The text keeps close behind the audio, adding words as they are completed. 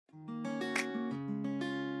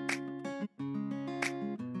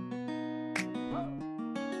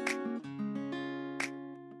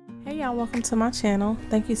y'all, welcome to my channel.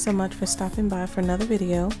 Thank you so much for stopping by for another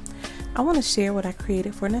video. I want to share what I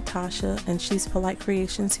created for Natasha, and she's Polite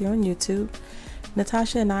Creations here on YouTube.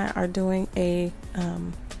 Natasha and I are doing a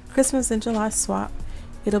Christmas in July swap.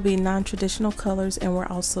 It'll be non-traditional colors, and we're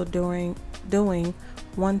also doing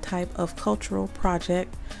one type of cultural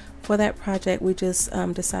project. For that project, we just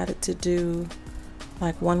decided to do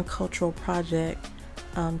like one cultural project,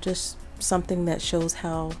 just something that shows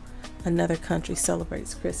how another country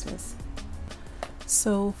celebrates Christmas.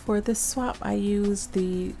 So for this swap, I used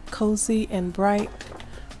the Cozy and Bright.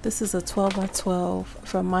 This is a 12 by 12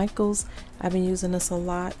 from Michaels. I've been using this a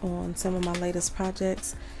lot on some of my latest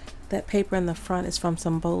projects. That paper in the front is from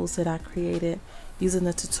some bows that I created using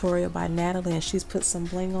the tutorial by Natalie, and she's put some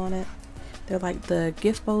bling on it. They're like the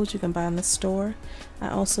gift bows you can buy in the store. I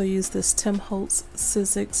also used this Tim Holtz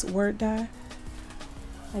Sizzix word die.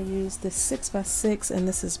 I used this 6x6, and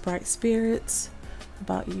this is Bright Spirits.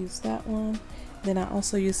 About used that one. Then I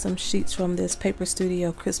also used some sheets from this Paper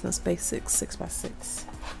Studio Christmas Basics 6x6.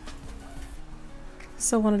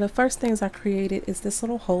 So one of the first things I created is this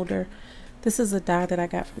little holder. This is a die that I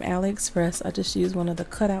got from AliExpress. I just used one of the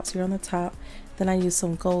cutouts here on the top. Then I used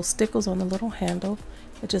some gold stickers on the little handle.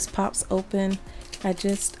 It just pops open. I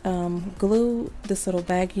just glued this little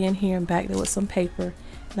baggie in here and backed it with some paper.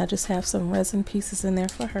 And I just have some resin pieces in there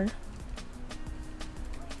for her.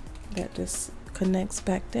 That just connects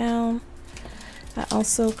back down. I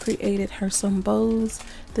also created her some bows.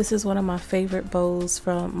 This is one of my favorite bows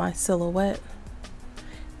from my silhouette.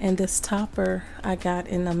 And this topper I got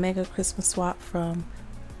in a mega Christmas swap from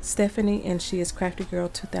Stephanie, and she is Crafty Girl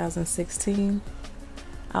 2016.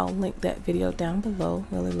 I'll link that video down below.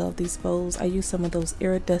 Really love these bows. I use some of those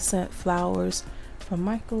iridescent flowers from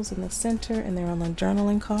Michaels in the center, and they're on the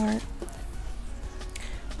journaling card.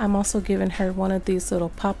 I'm also giving her one of these little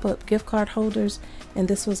pop-up gift card holders, and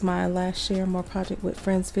this was my last Sharingmoore project with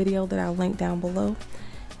friends video that I'll link down below.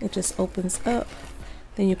 It just opens up,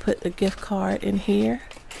 then you put the gift card in here,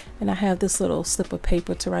 and I have this little slip of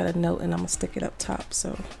paper to write a note, and I'm gonna stick it up top.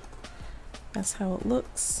 So that's how it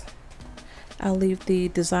looks. I'll leave the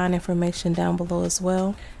design information down below as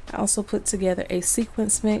well. I also put together a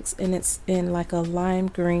sequence mix, and it's in like a lime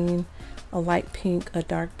green, a light pink, a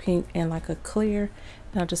dark pink, and like a clear.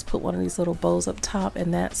 And I'll just put one of these little bows up top,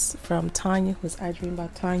 and that's from Tanya, who's I Dream by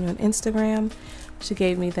Tanya on Instagram. She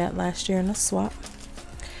gave me that last year in a swap.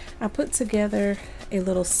 I put together a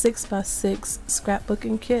little 6x6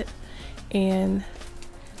 scrapbooking kit, and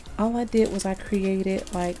all I did was I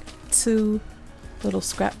created like 2 little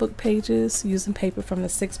scrapbook pages using paper from the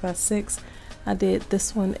 6x6. I did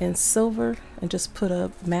this one in silver and just put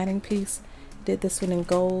a matting piece. Did this one in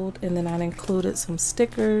gold, and then I included some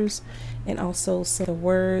stickers and also some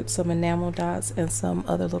words, some enamel dots, and some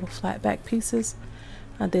other little flat back pieces.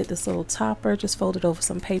 I did this little topper, just folded over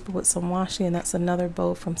some paper with some washi, and that's another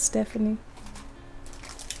bow from Stephanie.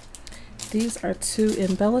 These are 2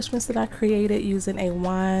 embellishments that I created using a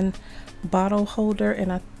wine bottle holder,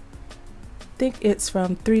 and I think it's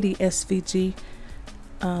from 3D SVG,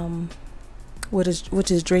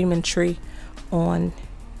 which is Dream & Tree on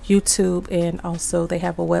YouTube, and also they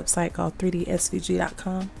have a website called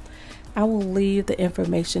 3dsvg.com. I will leave the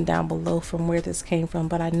information down below from where this came from,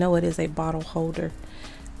 but I know it is a bottle holder.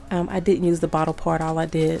 I didn't use the bottle part. All I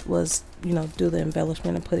did was, you know, do the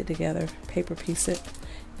embellishment and put it together, paper piece it.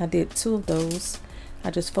 I did 2 of those.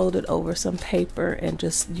 I just folded over some paper and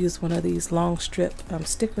just used one of these long strip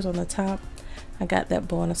stickers on the top. I got that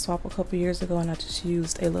bow in a swap a couple years ago, and I just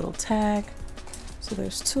used a little tag. So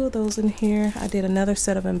there's 2 of those in here. I did another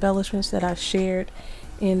set of embellishments that I shared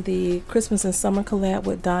in the Christmas and Summer collab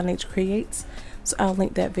with Don H Creates. So I'll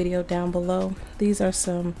link that video down below. These are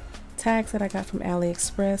some tags that I got from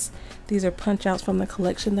AliExpress. These are punch outs from the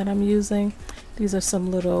collection that I'm using. These are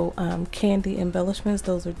some little candy embellishments.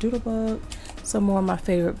 Those are Doodlebug. Some more of my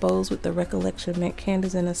favorite bows with the Recollection mint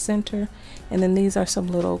candies in the center. And then these are some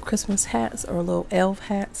little Christmas hats or little elf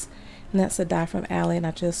hats. And that's a die from Ali, and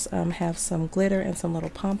I just have some glitter and some little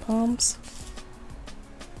pom-poms.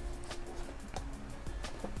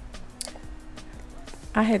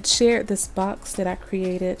 I had shared this box that I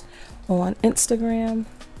created on Instagram.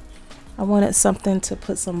 I wanted something to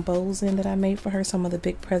put some bows in that I made for her, some of the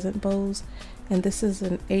big present bows. And this is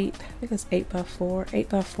an 8, I think it's 8x4,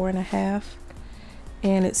 8x4.5.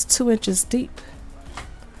 And it's 2 inches deep.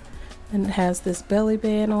 And it has this belly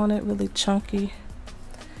band on it, really chunky.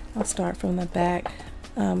 I'll start from the back.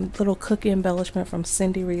 Little cookie embellishment from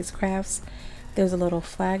Cindy Reed's Crafts. There's a little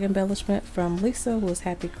flag embellishment from Lisa, who is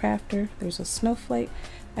Happy Crafter. There's a snowflake.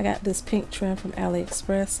 I got this pink trim from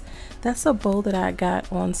AliExpress. That's a bow that I got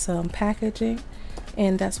on some packaging,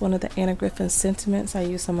 and that's one of the Anna Griffin sentiments. I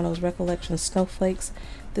used some of those Recollection snowflakes.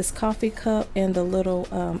 This coffee cup and the little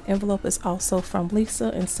envelope is also from Lisa,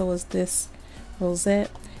 and so is this rosette.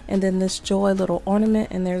 And then this joy little ornament,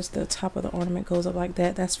 and there's the top of the ornament goes up like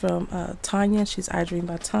that. That's from Tanya. She's I Dream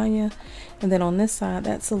by Tanya. And then on this side,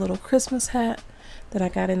 that's a little Christmas hat that I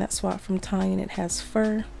got in that swap from Tanya, and it has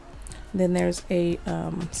fur. Then there's a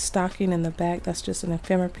stocking in the back. That's just an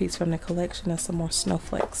ephemera piece from the collection and some more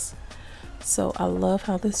snowflakes. So I love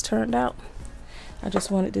how this turned out. I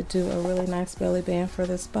just wanted to do a really nice belly band for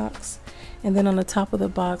this box. And then on the top of the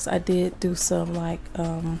box, I did do some like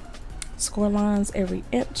score lines every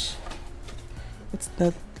inch.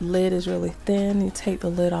 The lid is really thin. You take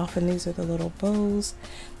the lid off, and these are the little bows.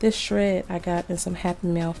 This shred I got in some Happy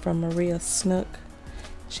Mail from Maria Snook.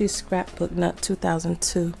 She's Scrapbook Nut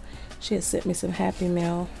 2002. She had sent me some Happy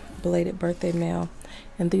Mail, belated birthday mail,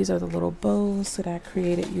 and these are the little bows that I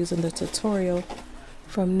created using the tutorial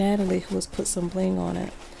from Natalie, who has put some bling on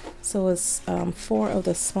it. So it's 4 of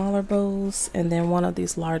the smaller bows and then 1 of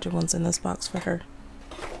these larger ones in this box for her.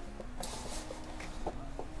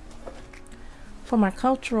 For my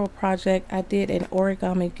cultural project, I did an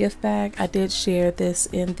origami gift bag. I did share this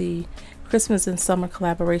in the Christmas and Summer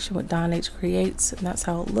collaboration with Don H Creates, and that's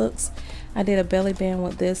how it looks. I did a belly band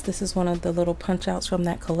with this. This is one of the little punch outs from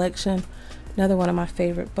that collection. Another one of my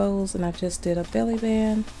favorite bows, and I just did a belly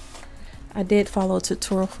band. I did follow a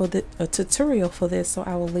tutorial for this, so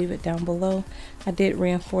I will leave it down below. I did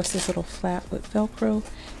reinforce this little flap with Velcro,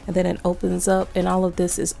 and then it opens up, and all of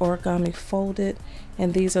this is origami folded,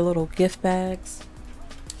 and these are little gift bags.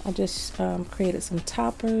 I just created some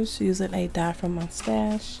toppers using a die from my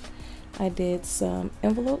stash. I did some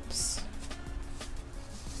envelopes.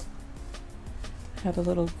 I have a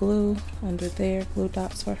little glue under there, glue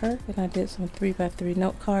dots for her, and I did some 3x3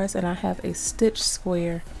 note cards, and I have a stitch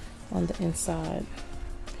square on the inside.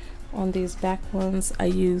 On these back ones, I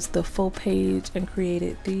used the full page and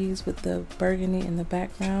created these with the burgundy in the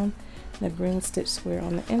background and the green stitch square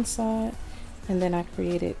on the inside. And then I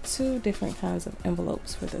created 2 different kinds of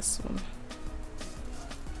envelopes for this one.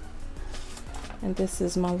 And this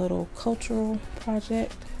is my little cultural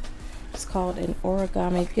project. It's called an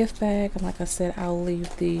origami gift bag, and like I said, I'll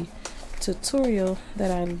leave the tutorial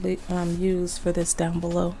that I used for this down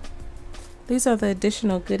below. These are the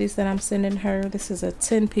additional goodies that I'm sending her. This is a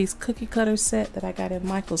 10-piece cookie cutter set that I got in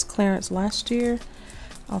Michael's clearance last year.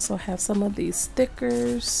 Also have some of these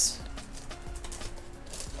stickers.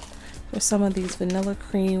 There's some of these vanilla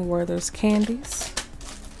cream Werther's candies.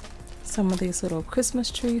 Some of these little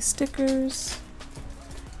Christmas tree stickers.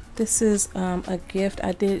 This is a gift.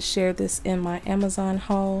 I did share this in my Amazon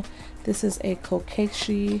haul. This is a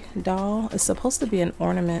kokeshi doll. It's supposed to be an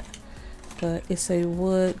ornament, but it's a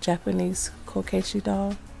wood Japanese kokeshi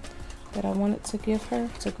doll that I wanted to give her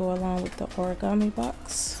to go along with the origami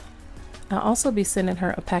box. I'll also be sending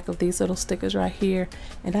her a pack of these little stickers right here,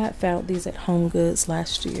 and I had found these at Home Goods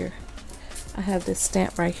last year. I have this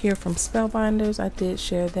stamp right here from Spellbinders. I did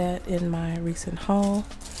share that in my recent haul.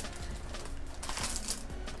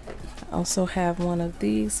 I also have one of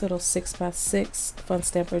these little 6x6 Fun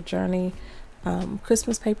Stamper Journey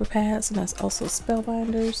Christmas paper pads, and that's also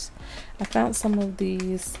Spellbinders. I found some of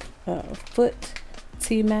these foot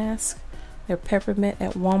tea masks. They're peppermint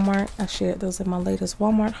at Walmart. I shared those in my latest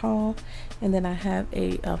Walmart haul. And then I have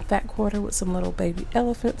a fat quarter with some little baby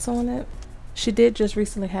elephants on it. She did just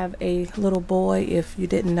recently have a little boy, if you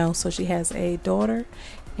didn't know, so she has a daughter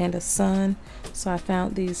and a son. So I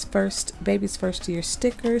found these baby's first year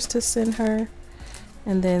stickers to send her,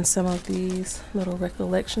 and then some of these little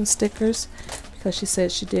recollection stickers because she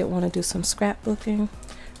said she did want to do some scrapbooking.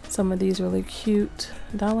 Some of these really cute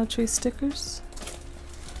Dollar Tree stickers.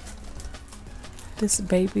 This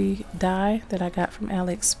baby die that I got from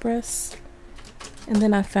AliExpress. And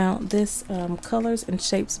then I found this colors and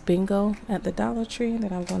shapes bingo at the Dollar Tree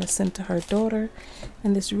that I'm going to send to her daughter.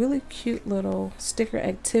 And this really cute little sticker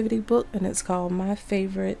activity book, and it's called My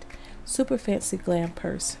Favorite Super Fancy Glam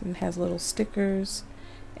Purse. And it has little stickers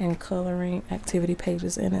and coloring activity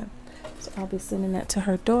pages in it. So I'll be sending that to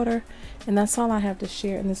her daughter. And that's all I have to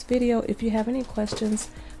share in this video. If you have any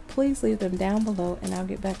questions, please leave them down below and I'll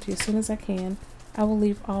get back to you as soon as I can. I will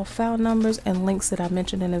leave all file numbers and links that I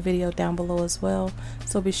mentioned in the video down below as well.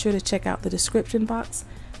 So be sure to check out the description box.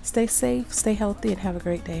 Stay safe, stay healthy, and have a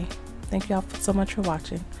great day. Thank you all so much for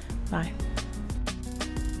watching. Bye.